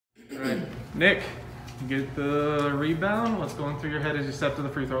right. Nick, you get the rebound. What's going through your head as you step to the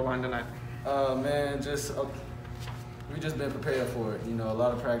free throw line tonight? Man, we just been prepared for it. You know, a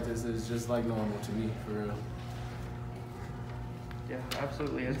lot of practice is just like normal to me, for real. Yeah,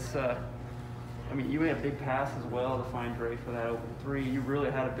 absolutely. It's, I mean, you made a big pass as well to find Dre for that open three. You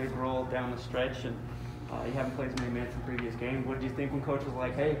really had a big role down the stretch, and you haven't played as many minutes in previous games. What did you think when coach was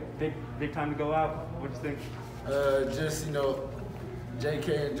like, hey, big time to go out? What did you think? Just, you know,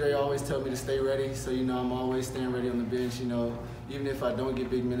 JK and Dre always tell me to stay ready, so, you know, I'm always staying ready on the bench. You know, even if I don't get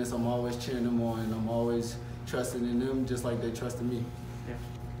big minutes, I'm always cheering them on, and I'm always trusting in them just like they trusted me. Yeah.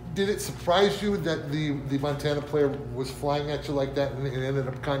 Did it surprise you that the Montana player was flying at you like that and ended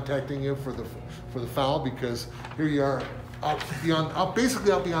up contacting you for the foul? Because here you are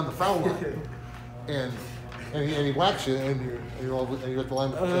basically out beyond the foul line, and he whacks you, and you're at the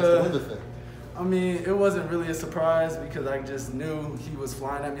line to win the thing. I mean, it wasn't really a surprise because I just knew he was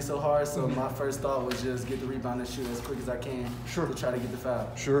flying at me so hard. So my first thought was just get the rebound and shoot as quick as I can to try to get the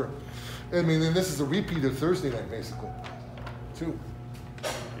foul. Sure. I mean, and this is a repeat of Thursday night, basically, too.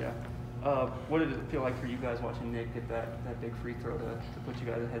 Yeah. What did it feel like for you guys watching Nick get that big free throw to put you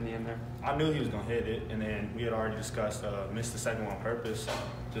guys ahead in the end there? I knew he was going to hit it, and then we had already discussed missed the second one on purpose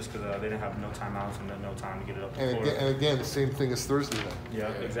just because they didn't have no timeouts and no time to get it up the court. And again, the same thing as Thursday night. Yeah,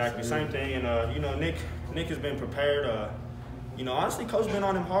 exactly. Same thing. And, you know, Nick has been prepared. You know, honestly, Coach been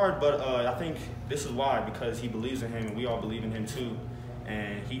on him hard, but I think this is why, because he believes in him, and we all believe in him too.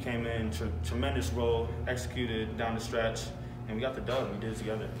 And he came in, tremendous role, executed down the stretch, and we got the dub. We did it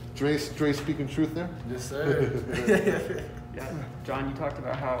together. Dre speaking truth there? Yes, sir. Yeah. John, you talked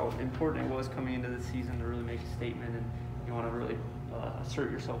about how important it was coming into the season to really make a statement, and you want to really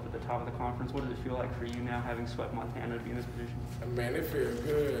assert yourself at the top of the conference. What does it feel like for you now, having swept Montana, to be in this position? Man, it feels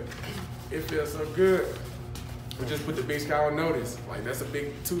good. It feels so good. We just put the Big Sky on notice. Like, that's a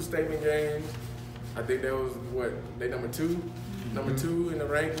big 2 statement game. I think that was, they number 2? Number 2 in the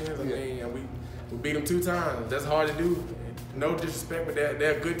rankings. I mean, we beat them 2 times. That's hard to do. No disrespect, but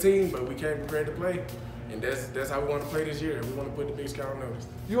they're a good team, but we can't be prepared to play. And that's how we want to play this year. We want to put the Big Sky on notice.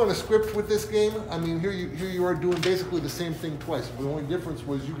 You on a script with this game? I mean, here you are doing basically the same thing twice. The only difference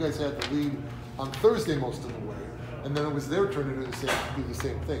was you guys had the lead on Thursday most of the way, and then it was their turn to do the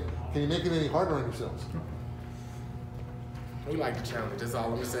same thing. Can you make it any harder on yourselves? We like the challenge. That's all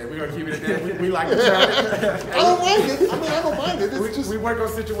I'm gonna say. We're gonna keep it at that. We like the challenge. I don't mind it. I mean, I don't mind it. It's we work on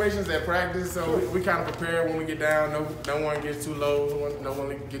situations at practice, so we kind of prepare when we get down. No one gets too low. No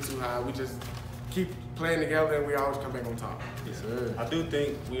one gets too high. We just keep playing together, and we always come back on top. Yes, sir. I do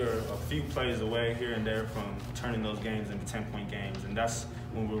think we are a few plays away here and there from turning those games into 10-point games, and that's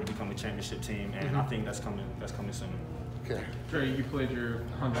when we'll become a championship team. And I think that's coming soon. Okay. Dre, you played your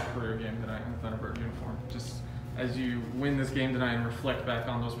 100th career game tonight in the Thunderbird uniform. Just as you win this game tonight and reflect back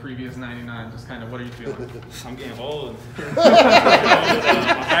on those previous 99, just kind of what are you feeling? I'm getting old. My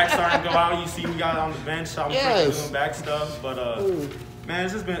back's starting to go out. You see me got on the bench. I'm doing back stuff. But, man,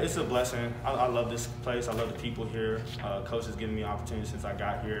 it's a blessing. I love this place. I love the people here. Coach has given me opportunities since I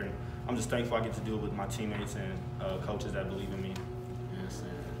got here. And I'm just thankful I get to do it with my teammates and coaches that believe in me. Yes, sir.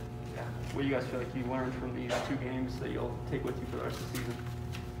 Yeah. What do you guys feel like you learned from these 2 games that you'll take with you for the rest of the season?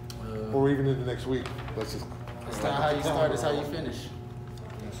 Or even into next week. Let's just. It's not how you start, it's how you finish.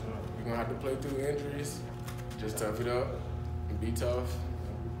 Yes, sir. We're gonna have to play through injuries. Just tough it up and be tough.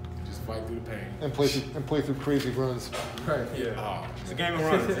 Just fight through the pain. And play through crazy runs. Right. Yeah. It's a game of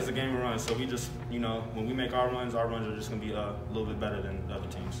runs. It's a game of runs. So we just, you know, when we make our runs are just going to be a little bit better than the other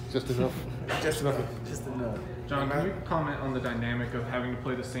teams. Just enough. Just enough. Just enough. John, can you comment on the dynamic of having to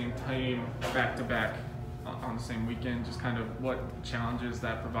play the same team back-to-back on the same weekend? Just kind of what challenges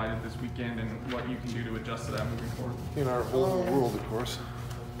that provided this weekend and what you can do to adjust to that moving forward? In our whole world, of course.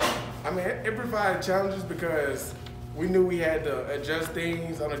 I mean, it provided challenges because we knew we had to adjust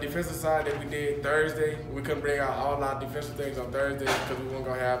things on the defensive side that we did Thursday. We couldn't bring out all our defensive things on Thursday because we weren't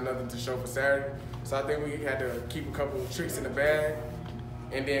going to have nothing to show for Saturday. So I think we had to keep a couple of tricks in the bag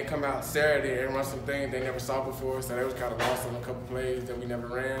and then come out Saturday and run some things they never saw before. So they was kind of lost on a couple plays that we never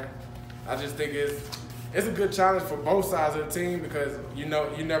ran. I just think it's a good challenge for both sides of the team because you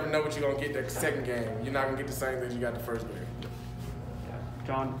never know what you're going to get the second game. You're not going to get the same thing you got the first game. Yeah.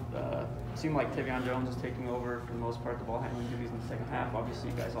 John, it seemed like Tavion Jones is taking over for the most part the ball handling duties in the second half. Obviously,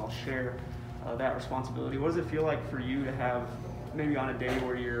 you guys all share that responsibility. What does it feel like for you to have, maybe on a day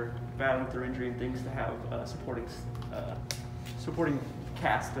where you're battling through injury and things, to have supporting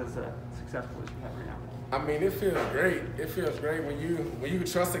cast as successful as you have right now? I mean, it feels great. It feels great when you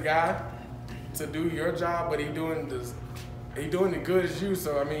trust a guy to do your job, but he's doing he doing it good as you.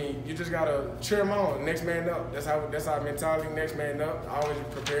 So I mean, you just gotta cheer him on. Next man up. That's our mentality. Next man up. Always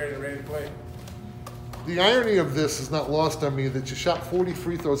prepared and ready to play. The irony of this is not lost on me that you shot 40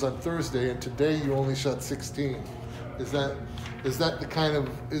 free throws on Thursday and today you only shot 16. Is that the kind of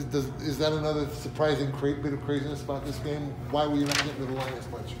is that another surprising bit of craziness about this game? Why were you not getting to the line as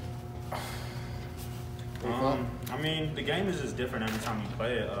much? I mean, the game is just different every time you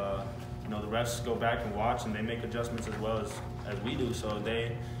play it. You know, the refs go back and watch, and they make adjustments as well as we do. So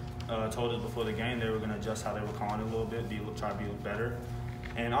they told us before the game they were going to adjust how they were calling it a little bit, try to be better.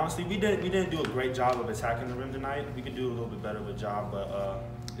 And honestly, we didn't do a great job of attacking the rim tonight. We could do a little bit better of a job, but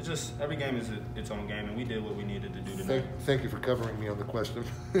it's just every game is its own game, and we did what we needed to do tonight. Thank you for covering me on the question.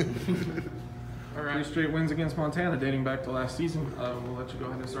 All right, 3 straight wins against Montana dating back to last season. We'll let you go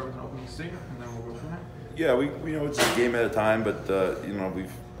ahead and start with an opening statement, and then we'll go from there. Yeah, we know it's a game at a time, but you know,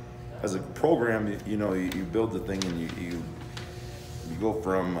 as a program, you know, you build the thing and you go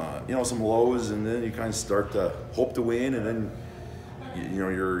from you know, some lows, and then you kind of start to hope to win, and then you know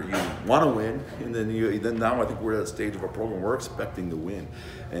you want to win, and then now I think we're at a stage of our program we're expecting to win,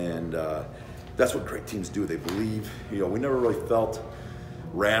 and that's what great teams do. They believe. You know, we never really felt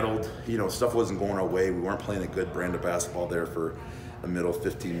rattled. You know, stuff wasn't going our way. We weren't playing a good brand of basketball there for the middle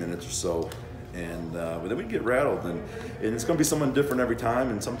 15 minutes or so. And but then we get rattled, and it's going to be someone different every time,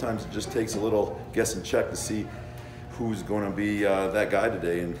 and sometimes it just takes a little guess and check to see who's going to be that guy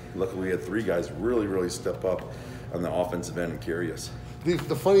today. And luckily we had 3 guys really step up on the offensive end and carry us.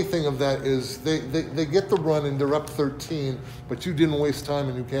 The funny thing of that is they get the run and they're up 13, but you didn't waste time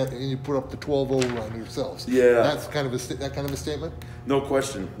and you put up the 12-0 run yourselves. Yeah, that's kind of a statement. No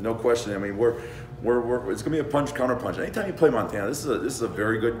question. I mean, it's going to be a punch counter punch. Anytime you play Montana, this is a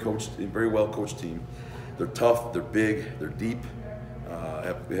very good coach, very well coached team. They're tough, they're big, they're deep.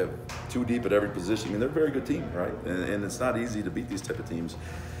 We have 2 deep at every position. I mean, they're a very good team, right? And it's not easy to beat these type of teams.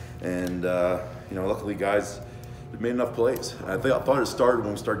 And you know, luckily guys made enough plays. I thought it started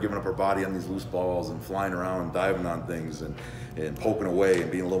when we started giving up our body on these loose balls and flying around and diving on things and poking away and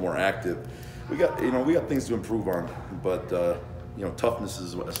being a little more active. We got things to improve on, but you know, toughness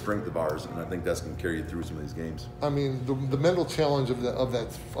is a strength of ours, and I think that's going to carry you through some of these games. I mean, the mental challenge of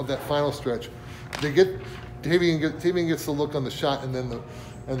that final stretch, Tavian gets the look on the shot, and then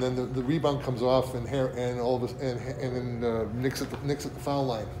the rebound comes off, and all of us, and then Nick's at the foul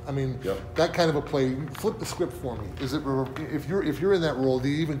line. I mean, yep. That kind of a play. Flip the script for me. Is it if you're in that role, do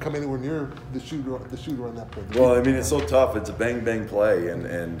you even come anywhere near the shooter on that play? Well, I mean, it's so tough. It's a bang play,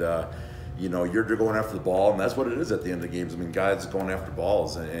 and you know, you're going after the ball, and that's what it is at the end of the games. I mean, guys going after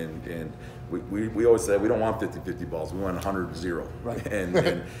balls, and we always say we don't want 50-50 balls. We want 100-0. Right.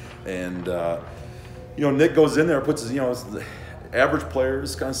 And you know, Nick goes in there, puts his, you know, the average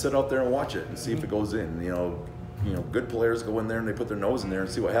players kind of sit out there and watch it and see if it goes in. You know, good players go in there and they put their nose in there and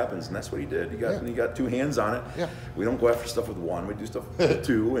see what happens, and that's what he did. He got 2 hands on it. Yeah. We don't go after stuff with 1. We do stuff with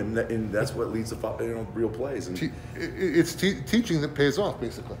 2, and that's what leads to real plays. And it's teaching that pays off,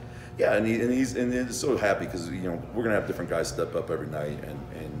 basically. Yeah, and he's so happy because, you know, we're gonna have different guys step up every night,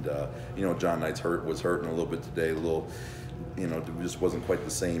 and you know, John Knight's was hurting a little bit today, you know, just wasn't quite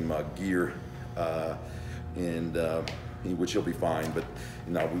the same gear, which he'll be fine. But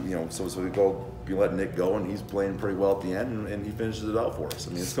you know, so we let Nick go, and he's playing pretty well at the end, and he finishes it out for us.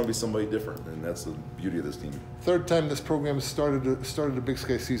 I mean, it's gonna be somebody different, and that's the beauty of this team. 3rd time this program has started a Big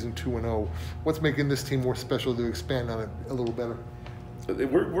Sky season 2-0. What's making this team more special to expand on it a little better? We've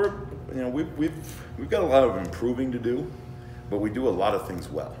got a lot of improving to do, but we do a lot of things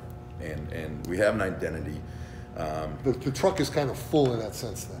well, and we have an identity. The truck is kind of full in that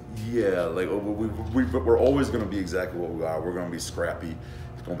sense, then. Yeah, like we're always going to be exactly what we are. We're going to be scrappy.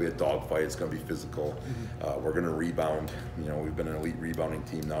 It's going to be a dogfight. It's going to be physical. Mm-hmm. We're going to rebound. You know, we've been an elite rebounding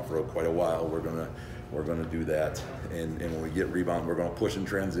team now for quite a while. We're going to do that, and when we get rebound, we're going to push in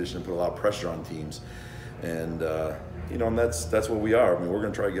transition and put a lot of pressure on teams, and you know, and that's what we are. I mean, we're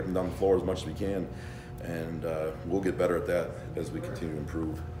going to try to get them down the floor as much as we can, and we'll get better at that as we continue to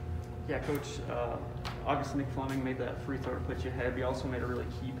improve. Yeah, Coach, obviously Nick Fleming made that free throw to put you ahead. You also made a really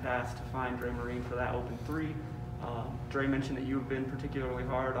key pass to find Marin for that open 3. Dre mentioned that you've been particularly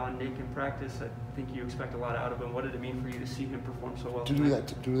hard on Nick in practice. I think you expect a lot out of him. What did it mean for you to see him perform so well? To do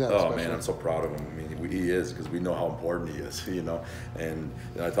that. Oh man, I'm so proud of him. I mean, he is, because we know how important he is. You know, and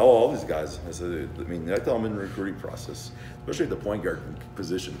I tell all these guys. I tell them in the recruiting process, especially at the point guard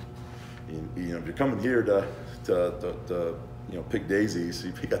position. You know, if you're coming here to you know, pick daisies,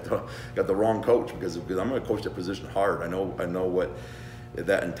 you got the wrong coach, because I'm going to coach that position hard. I know what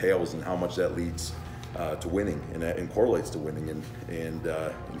that entails and how much that leads to winning, and correlates to winning, and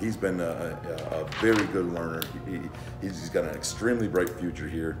he's been a very good learner. He's got an extremely bright future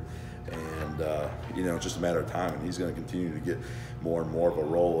here, and it's just a matter of time, and he's going to continue to get more and more of a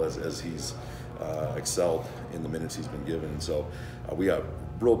role as he's excelled in the minutes he's been given. And so we got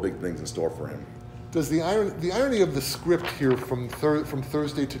real big things in store for him. Does the irony of the script here from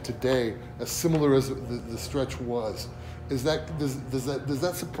Thursday to today, as similar as the stretch was, does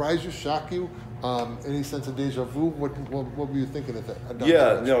that surprise you, shock you? Any sense of deja vu? What were you thinking at that?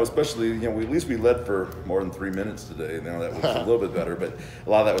 Yeah, especially at least we led for more than 3 minutes today. That was a little bit better, but a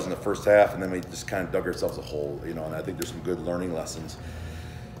lot of that was in the first half, and then we just kind of dug ourselves a hole. And I think there's some good learning lessons.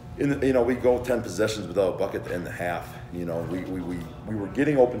 We go 10 possessions without a bucket at the end of the half. We were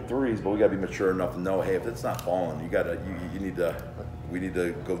getting open threes, but we got to be mature enough to know, hey, if it's not falling, we need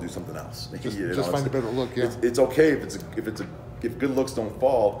to go do something else. Just find a better look. Yeah, it's okay if good looks don't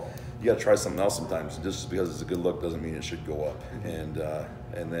fall. You got to try something else sometimes. Just because it's a good look doesn't mean it should go up. And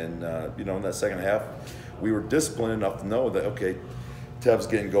then in that second half, we were disciplined enough to know that okay, Tev's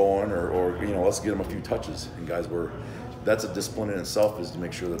getting going, or let's get him a few touches. And guys that's a discipline in itself, is to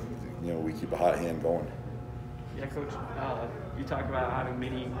make sure that we keep a hot hand going. Yeah, Coach, you talk about having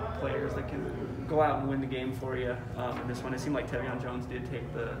many players that can go out and win the game for you. In this one, it seemed like Tevion Jones did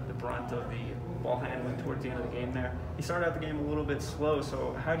take the brunt of the ball handling towards the end of the game there. He started out the game a little bit slow,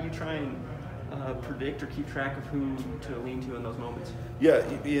 so how do you try and predict or keep track of who to lean to in those moments? Yeah,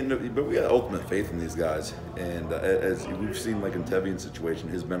 but we have ultimate faith in these guys. And as we've seen, like in Tevion's situation,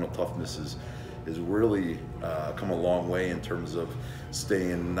 his mental toughness is really come a long way in terms of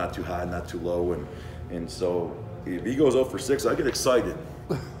staying not too high, not too low. And so if he goes 0 for 6, I get excited.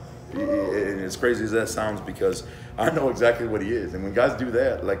 And as crazy as that sounds, because I know exactly what he is. And when guys do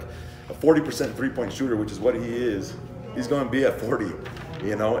that, like a 40% three-point shooter, which is what he is, he's going to be at 40,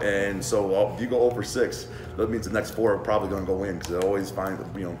 And so if you go 0 for 6, that means the next 4 are probably going to go in, because it always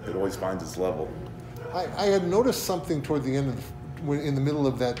finds its level. I had noticed something toward the end of in the middle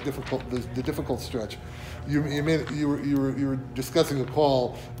of that difficult stretch. You were discussing a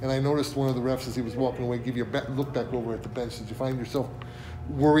call, and I noticed one of the refs, as he was walking away, give you a look back over at the bench. Did you find yourself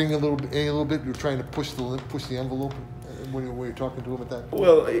worrying a little bit? You're trying to push the envelope when you're talking to him at that point?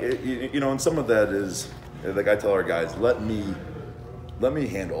 Well, and some of that is, like I tell our guys, let me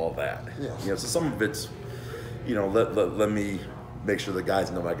handle all that. Yes. So some of it's, let me make sure the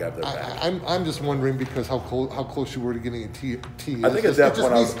guys know I got their back. I'm just wondering, because how close you were to getting a T. I think at that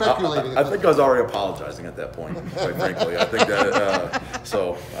point I think I was already apologizing at that point. Quite frankly, I think that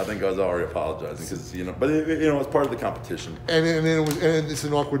I think I was already apologizing, because but it's part of the competition. And it's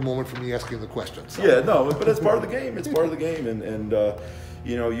an awkward moment for me asking the question. So. Yeah, no, but it's part of the game. It's part of the game, and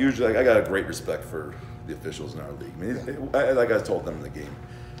usually I got a great respect for the officials in our league. Like I told them in the game.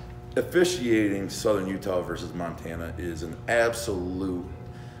 Officiating Southern Utah versus Montana is an absolute.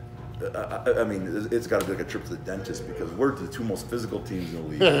 It's got to be like a trip to the dentist, because we're the two most physical teams in the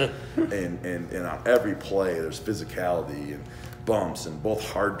league, and on every play there's physicality and bumps, and both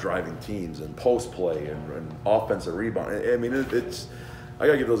hard driving teams, and post play and offensive rebound. It's I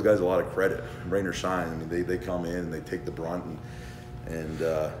gotta give those guys a lot of credit, rain or shine. They come in and they take the brunt and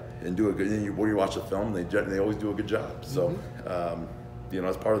do a good. And when you watch the film, they always do a good job. So.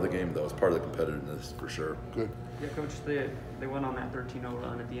 It's part of the game, though. It's part of the competitiveness, for sure. Good. Yeah, Coach, they went on that 13-0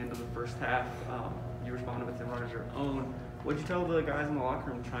 run at the end of the first half. You responded with the run as your own. What did you tell the guys in the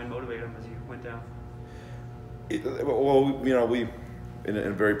locker room to try and motivate them as you went down? We, in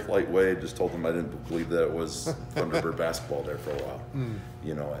a very polite way, just told them I didn't believe that it was Thunderbird basketball there for a while.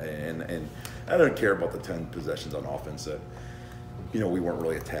 And I don't care about the 10 possessions on offense that, we weren't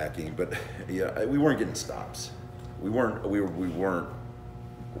really attacking. But, we weren't getting stops. We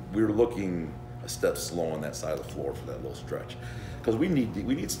were looking a step slow on that side of the floor for that little stretch, because we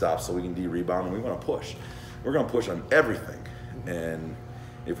need stops so we can rebound, and we want to push. We're going to push on everything, and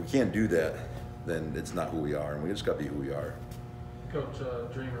if we can't do that, then it's not who we are, and we just got to be who we are. Coach,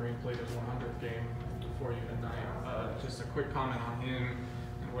 Dre Marin played his 100th game for you tonight. Just a quick comment on him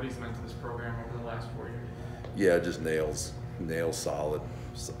and what he's meant to this program over the last 4 years. Yeah, just nails solid.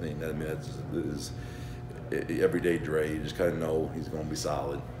 Everyday Dre, you just kind of know he's going to be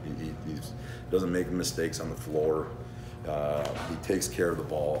solid. He doesn't make mistakes on the floor. He takes care of the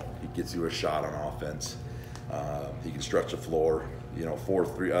ball. He gets you a shot on offense. He can stretch the floor.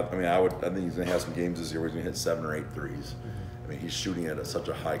 4-3. I think he's going to have some games this year where he's going to hit 7 or 8 threes. He's shooting at such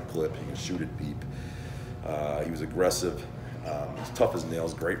a high clip. He can shoot it deep. He was aggressive. He's tough as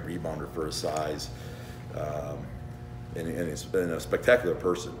nails. Great rebounder for his size. And he's been a spectacular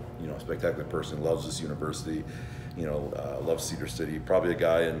person, loves this university, loves Cedar City. Probably a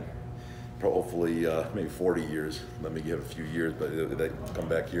guy in hopefully maybe 40 years. Let me give a few years, but they come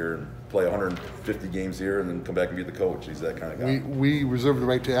back here and play 150 games here, and then come back and be the coach. He's that kind of guy. We reserve the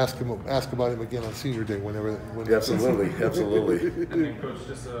right to ask about him again on Senior Day whenever. Yeah, absolutely, absolutely. And then, Coach,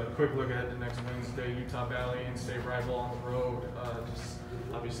 just a quick look ahead to next Wednesday, Utah Valley and state rival on the road. Just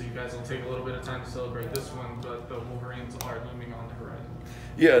obviously, you guys will take a little bit of time to celebrate this one, but the Wolverines are looming on the horizon.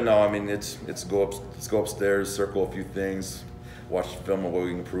 Yeah, no, I mean let's go upstairs, circle a few things, watch the film of what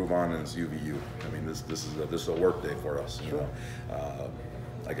we can improve on, and it's UVU. I mean this is a work day for us. You know,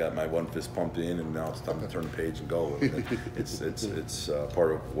 I got my one fist pumped in, and now it's time to turn the page and go. It's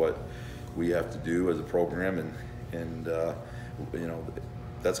part of what we have to do as a program, and you know,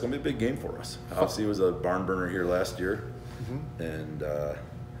 that's going to be a big game for us. Obviously, it was a barn burner here last year, and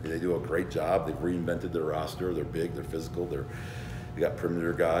they do a great job. They've reinvented their roster. They're big. They're physical. They got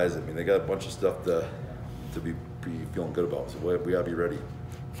perimeter guys. I mean, they got a bunch of stuff to be feeling good about. So we gotta be ready.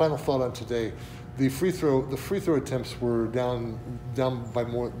 Final thought on today: the free throw attempts were down by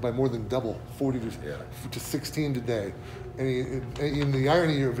more than double, 40 to 16 today. And in the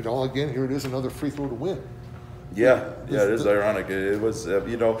irony of it all, again, here it is, another free throw to win. Yeah, it is ironic. It was,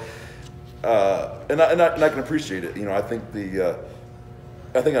 you know, and I can appreciate it. You know, I think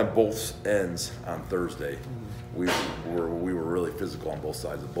I think on both ends on Thursday, we were really physical on both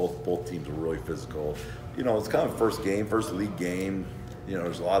sides. Both teams were really physical. You know, it's kind of first league game. You know,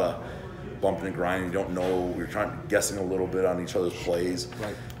 there's a lot of bumping and grinding. You don't know. You're guessing a little bit on each other's plays.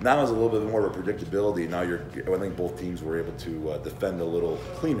 Right. Now there's a little bit more of a predictability. Now I think both teams were able to defend a little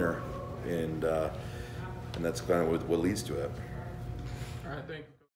cleaner, and that's kind of what leads to it. All right, thank you.